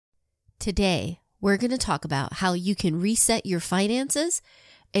Today, we're going to talk about how you can reset your finances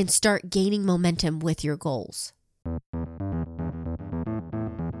and start gaining momentum with your goals.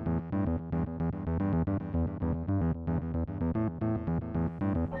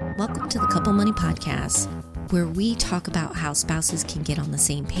 Welcome to the Couple Money Podcast, where we talk about how spouses can get on the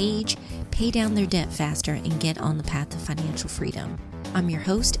same page, pay down their debt faster, and get on the path to financial freedom. I'm your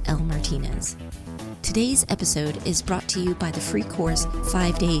host, Elle Martinez. Today's episode is brought to you by the free course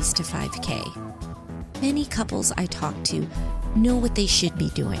 5 Days to 5K. Many couples I talk to know what they should be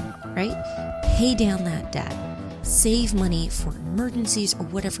doing, right? Pay down that debt, save money for emergencies or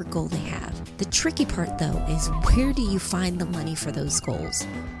whatever goal they have. The tricky part, though, is where do you find the money for those goals?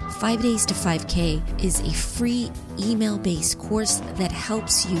 5 Days to 5K is a free email-based course that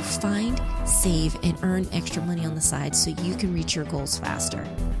helps you find, save, and earn extra money on the side so you can reach your goals faster.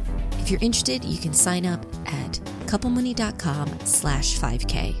 If you're interested, you can sign up at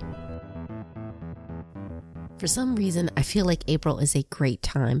couplemoney.com/5K. For some reason, I feel like April is a great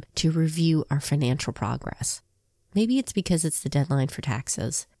time to review our financial progress. Maybe it's because it's the deadline for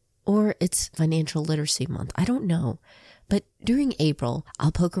taxes, or it's financial literacy month. I don't know. But during April,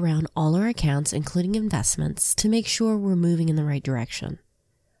 I'll poke around all our accounts, including investments, to make sure we're moving in the right direction.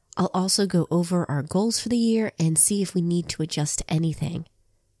 I'll also go over our goals for the year and see if we need to adjust anything.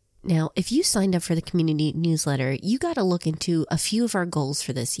 Now, if you signed up for the community newsletter, you got to look into a few of our goals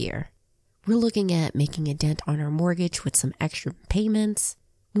for this year. We're looking at making a dent on our mortgage with some extra payments.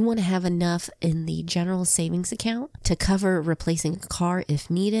 We want to have enough in the general savings account to cover replacing a car if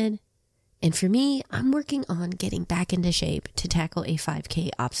needed. And for me, I'm working on getting back into shape to tackle a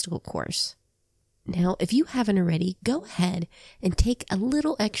 5K obstacle course. Now, if you haven't already, go ahead and take a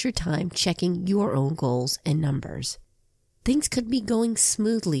little extra time checking your own goals and numbers. Things could be going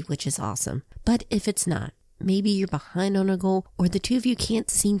smoothly, which is awesome. But if it's not, maybe you're behind on a goal or the two of you can't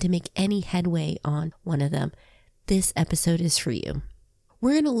seem to make any headway on one of them, this episode is for you.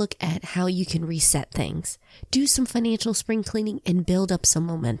 We're going to look at how you can reset things, do some financial spring cleaning, and build up some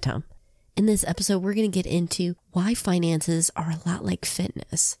momentum. In this episode, we're going to get into why finances are a lot like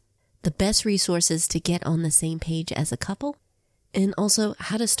fitness, the best resources to get on the same page as a couple, and also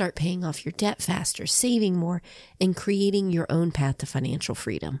how to start paying off your debt faster, saving more, and creating your own path to financial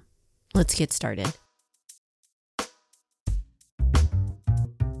freedom. Let's get started.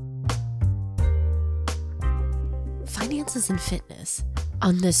 Finances and fitness.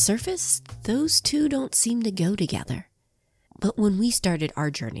 On the surface, those two don't seem to go together. But when we started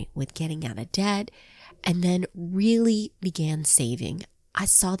our journey with getting out of debt and then really began saving, I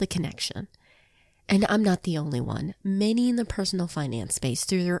saw the connection. And I'm not the only one. Many in the personal finance space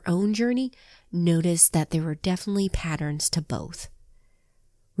through their own journey noticed that there were definitely patterns to both.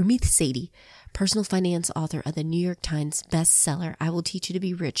 Ramit Sethi, personal finance author of the New York Times bestseller, I Will Teach You to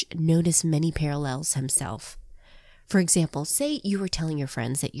Be Rich, noticed many parallels himself. For example, say you were telling your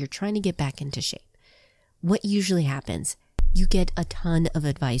friends that you're trying to get back into shape. What usually happens? You get a ton of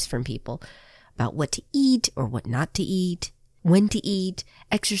advice from people about what to eat or what not to eat, when to eat,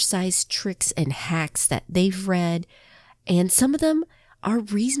 exercise tricks and hacks that they've read. And some of them are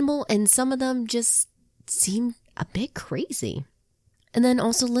reasonable and some of them just seem a bit crazy. And then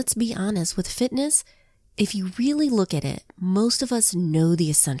also, let's be honest, with fitness, if you really look at it, most of us know the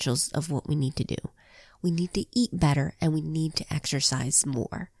essentials of what we need to do. We need to eat better and we need to exercise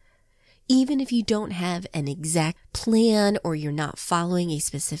more. Even if you don't have an exact plan or you're not following a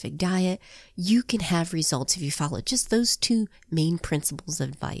specific diet, you can have results if you follow just those two main principles of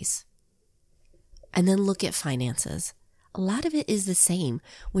advice. And then look at finances. A lot of it is the same.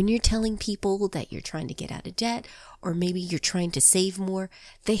 When you're telling people that you're trying to get out of debt or maybe you're trying to save more,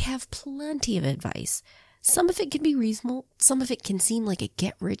 they have plenty of advice. Some of it can be reasonable. Some of it can seem like a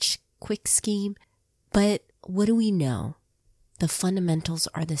get-rich-quick scheme. But what do we know? The fundamentals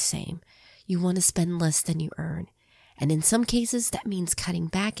are the same. You want to spend less than you earn. And in some cases, that means cutting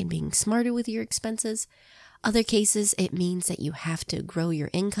back and being smarter with your expenses. Other cases, it means that you have to grow your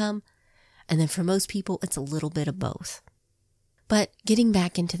income. And then for most people, it's a little bit of both. But getting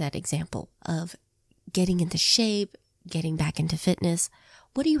back into that example of getting into shape, getting back into fitness,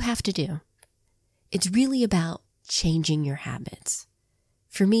 what do you have to do? It's really about changing your habits.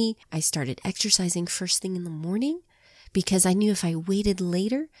 For me, I started exercising first thing in the morning because I knew if I waited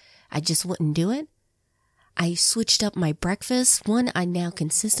later, I just wouldn't do it. I switched up my breakfast. I now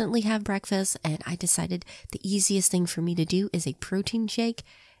consistently have breakfast, and I decided the easiest thing for me to do is a protein shake.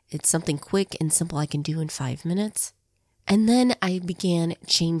 It's something quick and simple I can do in 5 minutes. And then I began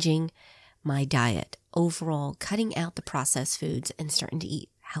changing my diet overall, cutting out the processed foods and starting to eat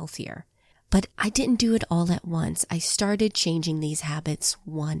healthier. But I didn't do it all at once. I started changing these habits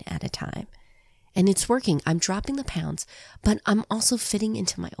one at a time. And it's working. I'm dropping the pounds, but I'm also fitting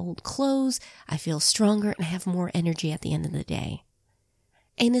into my old clothes. I feel stronger and I have more energy at the end of the day.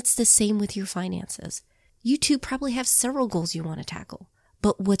 And it's the same with your finances. You too probably have several goals you want to tackle.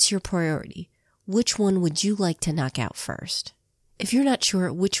 But what's your priority? Which one would you like to knock out first? If you're not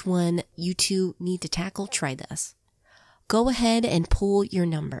sure which one you two need to tackle, try this. Go ahead and pull your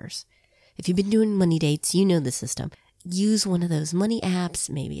numbers. If you've been doing money dates, you know the system. Use one of those money apps.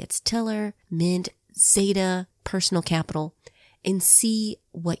 Maybe it's Tiller, Mint, Zeta, Personal Capital, and see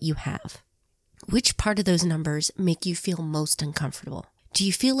what you have. Which part of those numbers make you feel most uncomfortable? Do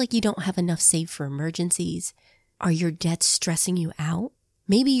you feel like you don't have enough saved for emergencies? Are your debts stressing you out?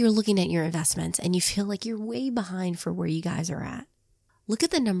 Maybe you're looking at your investments and you feel like you're way behind for where you guys are at. Look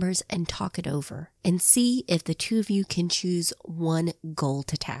at the numbers and talk it over and see if the two of you can choose one goal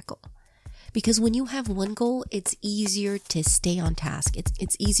to tackle. Because when you have one goal, it's easier to stay on task.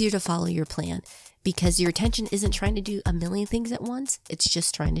 It's easier to follow your plan because your attention isn't trying to do a million things at once. It's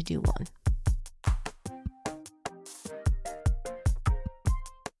just trying to do one.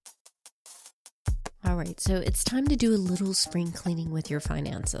 All right, so it's time to do a little spring cleaning with your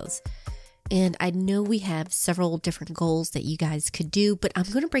finances. And I know we have several different goals that you guys could do, but I'm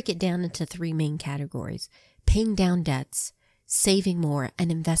going to break it down into 3 main categories: paying down debts, saving more, and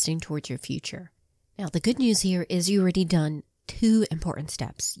investing towards your future. Now, the good news here is you've already done 2 important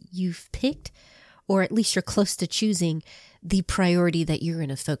steps. You've picked, or at least you're close to choosing, the priority that you're going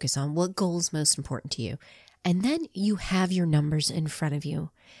to focus on, what goal is most important to you. And then you have your numbers in front of you.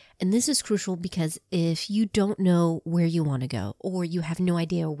 And this is crucial because if you don't know where you want to go, or you have no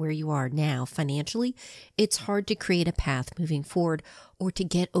idea where you are now financially, it's hard to create a path moving forward or to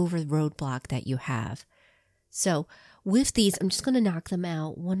get over the roadblock that you have. So with these, I'm just going to knock them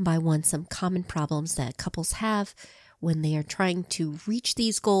out one by one, some common problems that couples have when they are trying to reach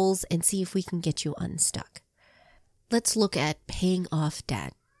these goals, and see if we can get you unstuck. Let's look at paying off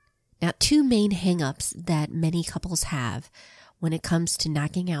debt. Now, 2 main hangups that many couples have when it comes to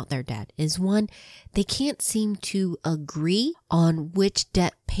knocking out their debt is 1, they can't seem to agree on which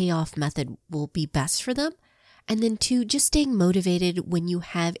debt payoff method will be best for them. And then 2, just staying motivated when you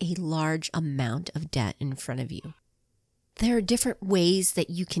have a large amount of debt in front of you. There are different ways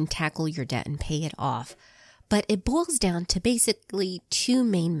that you can tackle your debt and pay it off, but it boils down to basically 2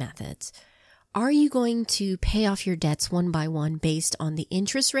 main methods. Are you going to pay off your debts one by one based on the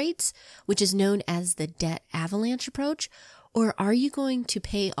interest rates, which is known as the debt avalanche approach? Or are you going to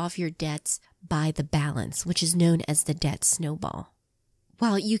pay off your debts by the balance, which is known as the debt snowball?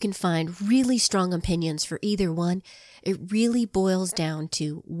 While you can find really strong opinions for either one, it really boils down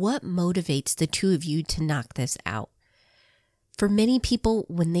to what motivates the 2 of you to knock this out. For many people,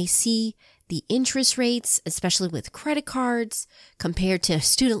 when they see the interest rates, especially with credit cards, compared to a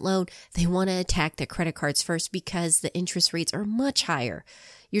student loan, they want to attack the credit cards first because the interest rates are much higher.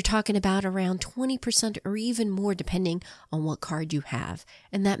 You're talking about around 20% or even more depending on what card you have,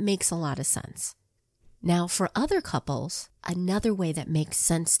 and that makes a lot of sense. Now, for other couples, another way that makes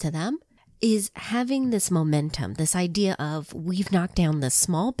sense to them is having this momentum, this idea of we've knocked down this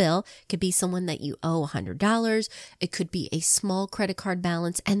small bill. It could be someone that you owe $100. It could be a small credit card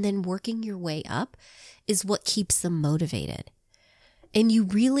balance, and then working your way up is what keeps them motivated. And you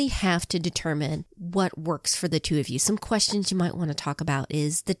really have to determine what works for the 2 of you. Some questions you might want to talk about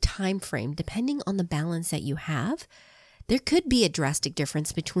is the time frame. Depending on the balance that you have, there could be a drastic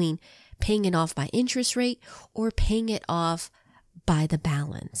difference between paying it off by interest rate or paying it off by the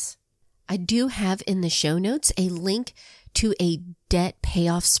balance. I do have in the show notes a link to a debt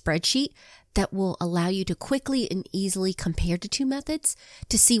payoff spreadsheet that will allow you to quickly and easily compare the 2 methods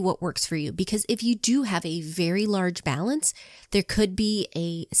to see what works for you. Because if you do have a very large balance, there could be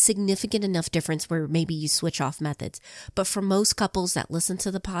a significant enough difference where maybe you switch off methods. But for most couples that listen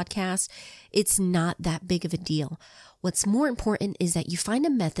to the podcast, it's not that big of a deal. What's more important is that you find a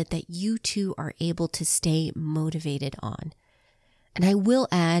method that you two are able to stay motivated on. And I will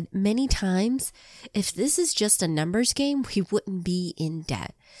add, many times, if this is just a numbers game, we wouldn't be in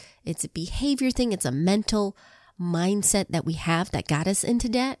debt. It's a behavior thing. It's a mental mindset that we have that got us into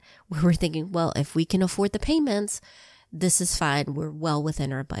debt, where we're thinking, well, if we can afford the payments, this is fine. We're well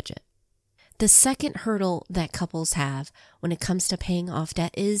within our budget. The second hurdle that couples have when it comes to paying off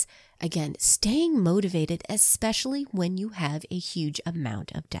debt is, again, staying motivated, especially when you have a huge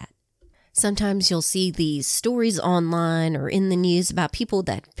amount of debt. Sometimes you'll see these stories online or in the news about people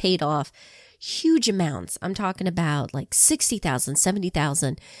that paid off huge amounts. I'm talking about like $60,000,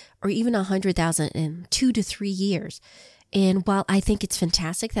 $70,000, or even $100,000 in 2 to 3 years. And while I think it's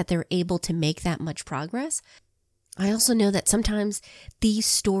fantastic that they're able to make that much progress, I also know that sometimes these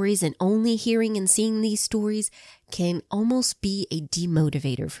stories and only hearing and seeing these stories can almost be a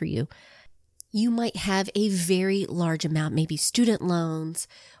demotivator for you. You might have a very large amount, maybe student loans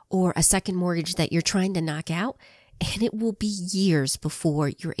or a second mortgage that you're trying to knock out, and it will be years before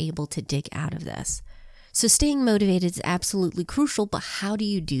you're able to dig out of this. So staying motivated is absolutely crucial, but how do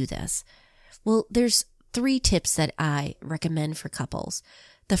you do this? Well, there's 3 tips that I recommend for couples.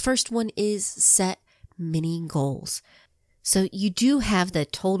 The first one is set mini goals. So you do have the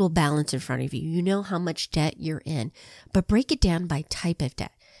total balance in front of you. You know how much debt you're in, but break it down by type of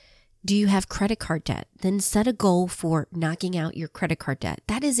debt. Do you have credit card debt? Then set a goal for knocking out your credit card debt.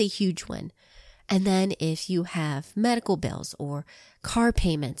 That is a huge win. And then if you have medical bills or car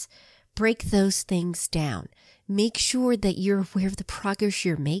payments, break those things down. Make sure that you're aware of the progress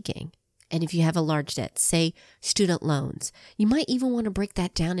you're making. And if you have a large debt, say student loans, you might even want to break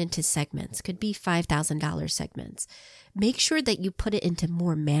that down into segments. Could be $5,000 segments. Make sure that you put it into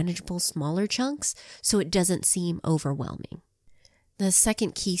more manageable, smaller chunks so it doesn't seem overwhelming. The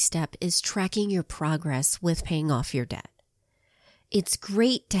second key step is tracking your progress with paying off your debt. It's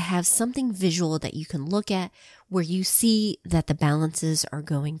great to have something visual that you can look at where you see that the balances are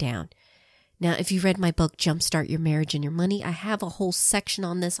going down. Now, if you read my book, Jumpstart Your Marriage and Your Money, I have a whole section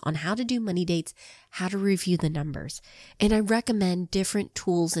on this, on how to do money dates, how to review the numbers. And I recommend different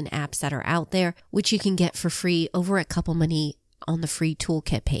tools and apps that are out there, which you can get for free over at Couple Money on the free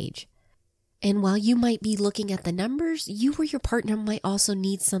toolkit page. And while you might be looking at the numbers, you or your partner might also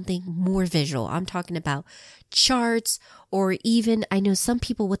need something more visual. I'm talking about charts, or even, I know some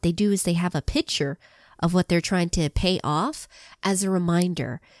people, what they do is they have a picture of what they're trying to pay off as a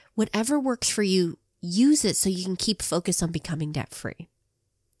reminder. Whatever works for you, use it so you can keep focused on becoming debt free.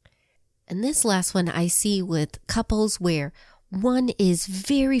 And this last one I see with couples where one is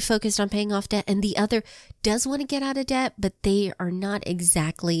very focused on paying off debt and the other does want to get out of debt, but they are not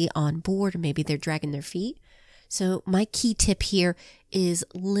exactly on board, or maybe they're dragging their feet. So my key tip here is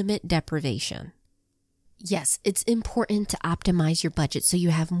limit deprivation. Yes, it's important to optimize your budget so you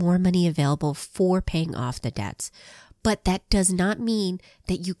have more money available for paying off the debts. But that does not mean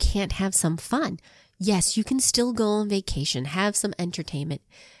that you can't have some fun. Yes, you can still go on vacation, have some entertainment.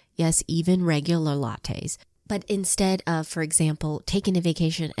 Yes, even regular lattes. But instead of, for example, taking a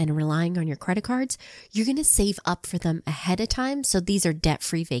vacation and relying on your credit cards, you're going to save up for them ahead of time. So these are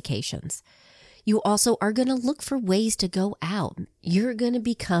debt-free vacations. You also are going to look for ways to go out. You're going to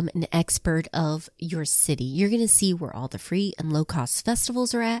become an expert of your city. You're going to see where all the free and low-cost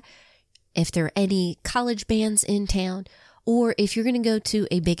festivals are at, if there are any college bands in town, or if you're going to go to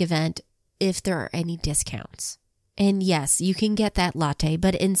a big event, if there are any discounts. And yes, you can get that latte,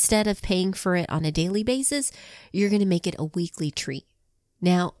 but instead of paying for it on a daily basis, you're going to make it a weekly treat.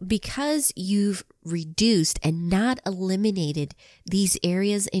 Now, because you've reduced and not eliminated these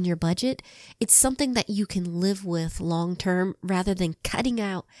areas in your budget, it's something that you can live with long term rather than cutting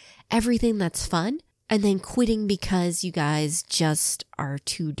out everything that's fun and then quitting because you guys just are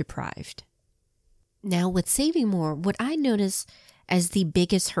too deprived. Now, with saving more, what I notice as the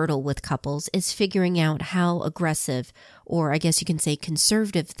biggest hurdle with couples is figuring out how aggressive, or I guess you can say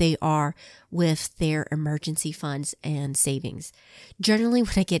conservative, they are with their emergency funds and savings. Generally,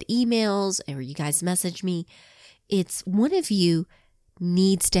 when I get emails or you guys message me, it's one of you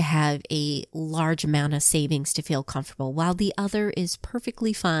needs to have a large amount of savings to feel comfortable, while the other is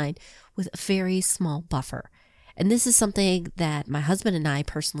perfectly fine with a very small buffer. And this is something that my husband and I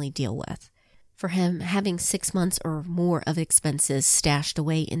personally deal with. For him, having 6 months or more of expenses stashed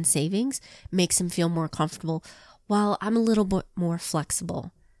away in savings makes him feel more comfortable, while I'm a little bit more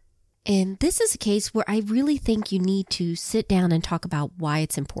flexible. And this is a case where I really think you need to sit down and talk about why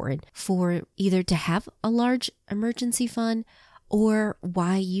it's important for either to have a large emergency fund or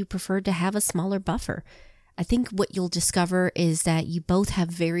why you prefer to have a smaller buffer. I think what you'll discover is that you both have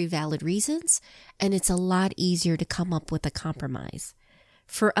very valid reasons, and it's a lot easier to come up with a compromise.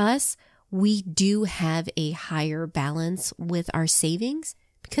 For us, we do have a higher balance with our savings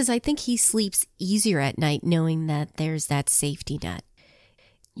because I think he sleeps easier at night knowing that there's that safety net.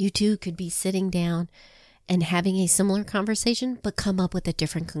 You two could be sitting down and having a similar conversation, but come up with a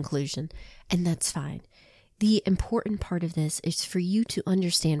different conclusion, and that's fine. The important part of this is for you to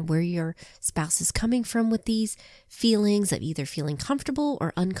understand where your spouse is coming from with these feelings of either feeling comfortable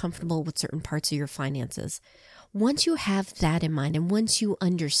or uncomfortable with certain parts of your finances. Once you have that in mind and once you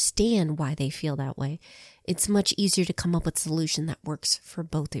understand why they feel that way, it's much easier to come up with a solution that works for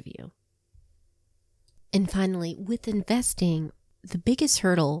both of you. And finally, with investing, the biggest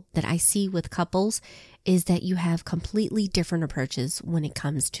hurdle that I see with couples is that you have completely different approaches when it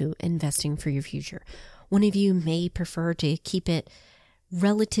comes to investing for your future. One of you may prefer to keep it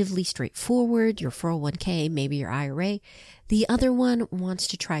relatively straightforward, your 401k, maybe your IRA. The other one wants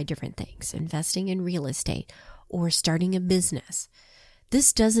to try different things, investing in real estate or starting a business.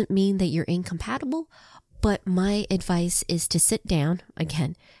 This doesn't mean that you're incompatible, but my advice is to sit down.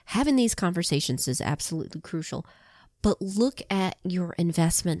 Again, having these conversations is absolutely crucial, but look at your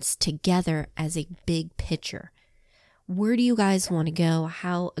investments together as a big picture. Where do you guys want to go?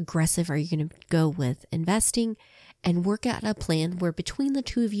 How aggressive are you going to go with investing? And work out a plan where between the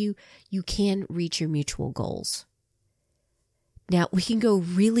two of you, you can reach your mutual goals. Now, we can go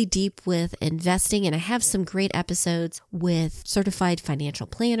really deep with investing, and I have some great episodes with certified financial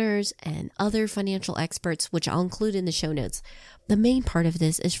planners and other financial experts, which I'll include in the show notes. The main part of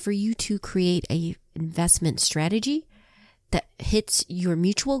this is for you to create an investment strategy that hits your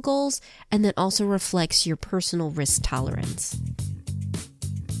mutual goals and that also reflects your personal risk tolerance.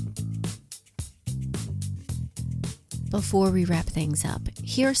 Before we wrap things up,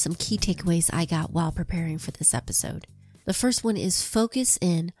 here are some key takeaways I got while preparing for this episode. The first one is focus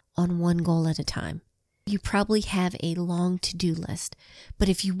in on one goal at a time. You probably have a long to-do list, but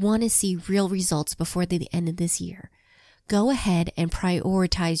if you want to see real results before the end of this year, go ahead and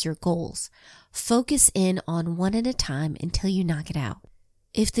prioritize your goals. Focus in on one at a time until you knock it out.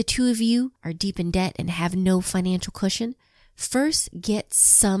 If the two of you are deep in debt and have no financial cushion, first get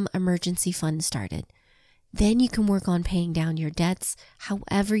some emergency fund started. Then you can work on paying down your debts,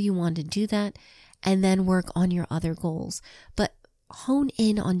 however you want to do that, and then work on your other goals. But hone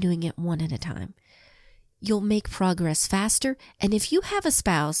in on doing it one at a time. You'll make progress faster. And if you have a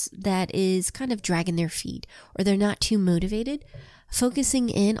spouse that is kind of dragging their feet or they're not too motivated, focusing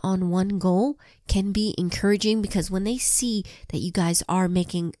in on one goal can be encouraging because when they see that you guys are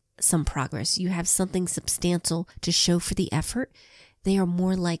making some progress, you have something substantial to show for the effort, they are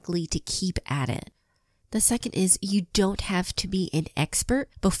more likely to keep at it. The second is you don't have to be an expert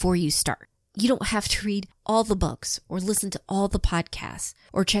before you start. You don't have to read all the books or listen to all the podcasts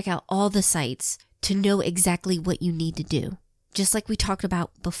or check out all the sites to know exactly what you need to do. Just like we talked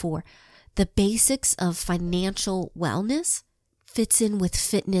about before, the basics of financial wellness fits in with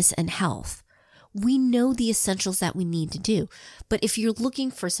fitness and health. We know the essentials that we need to do. But if you're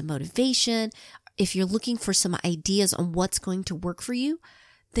looking for some motivation, if you're looking for some ideas on what's going to work for you,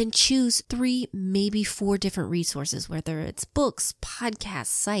 then choose 3, maybe 4 different resources, whether it's books, podcasts,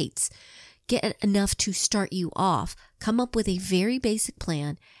 sites. Get enough to start you off. Come up with a very basic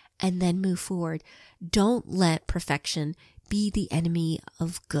plan and then move forward. Don't let perfection be the enemy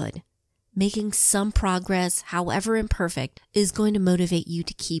of good. Making some progress, however imperfect, is going to motivate you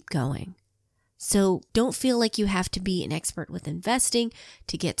to keep going. So don't feel like you have to be an expert with investing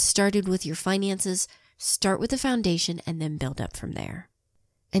to get started with your finances. Start with the foundation and then build up from there.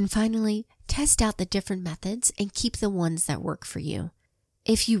 And finally, test out the different methods and keep the ones that work for you.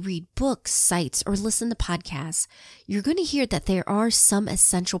 If you read books, sites, or listen to podcasts, you're going to hear that there are some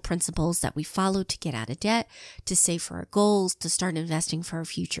essential principles that we follow to get out of debt, to save for our goals, to start investing for our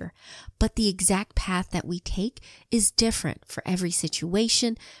future. But the exact path that we take is different for every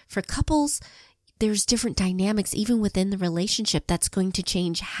situation. For couples, there's different dynamics even within the relationship that's going to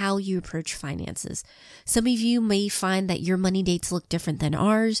change how you approach finances. Some of you may find that your money dates look different than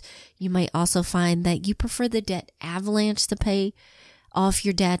ours. You might also find that you prefer the debt avalanche to pay off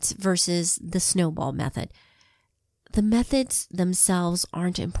your debts versus the snowball method. The methods themselves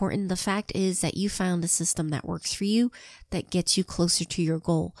aren't important. The fact is that you found a system that works for you, that gets you closer to your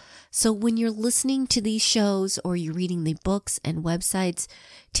goal. So when you're listening to these shows or you're reading the books and websites,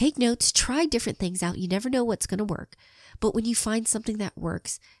 take notes, try different things out. You never know what's going to work. But when you find something that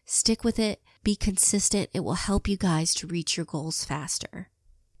works, stick with it, be consistent. It will help you guys to reach your goals faster.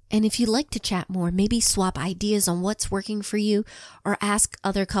 And if you'd like to chat more, maybe swap ideas on what's working for you or ask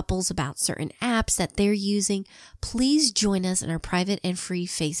other couples about certain apps that they're using, please join us in our private and free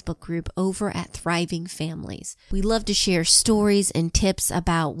Facebook group over at Thriving Families. We love to share stories and tips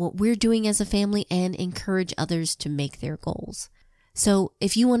about what we're doing as a family and encourage others to make their goals. So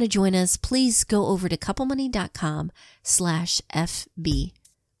if you want to join us, please go over to couplemoney.com/FB.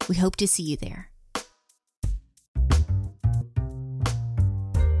 We hope to see you there.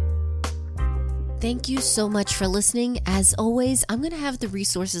 Thank you so much for listening. As always, I'm going to have the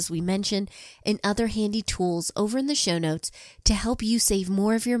resources we mentioned and other handy tools over in the show notes to help you save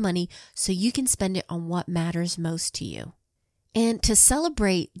more of your money so you can spend it on what matters most to you. And to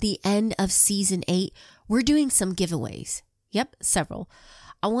celebrate the end of season 8, we're doing some giveaways. Yep, several.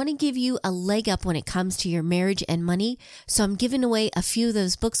 I want to give you a leg up when it comes to your marriage and money. So I'm giving away a few of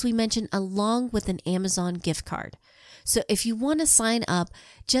those books we mentioned along with an Amazon gift card. So if you want to sign up,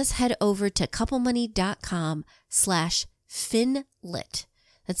 just head over to couplemoney.com/finlit.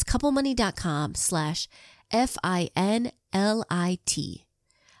 That's couplemoney.com/FINLIT.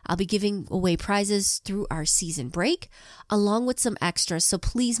 I'll be giving away prizes through our season break, along with some extras. So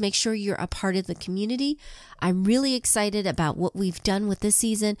please make sure you're a part of the community. I'm really excited about what we've done with this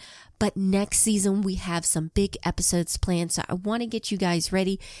season, but next season we have some big episodes planned. So I want to get you guys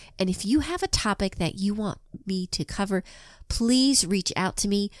ready. And if you have a topic that you want me to cover, please reach out to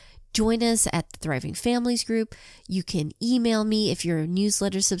me. Join us at the Thriving Families group. You can email me if you're a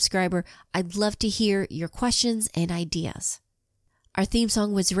newsletter subscriber. I'd love to hear your questions and ideas. Our theme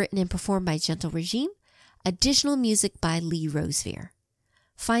song was written and performed by Gentle Regime. Additional music by Lee Rosevere.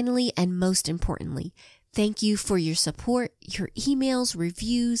 Finally, and most importantly, thank you for your support, your emails,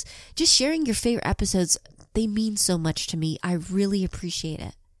 reviews, just sharing your favorite episodes. They mean so much to me. I really appreciate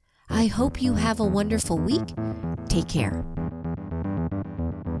it. I hope you have a wonderful week. Take care.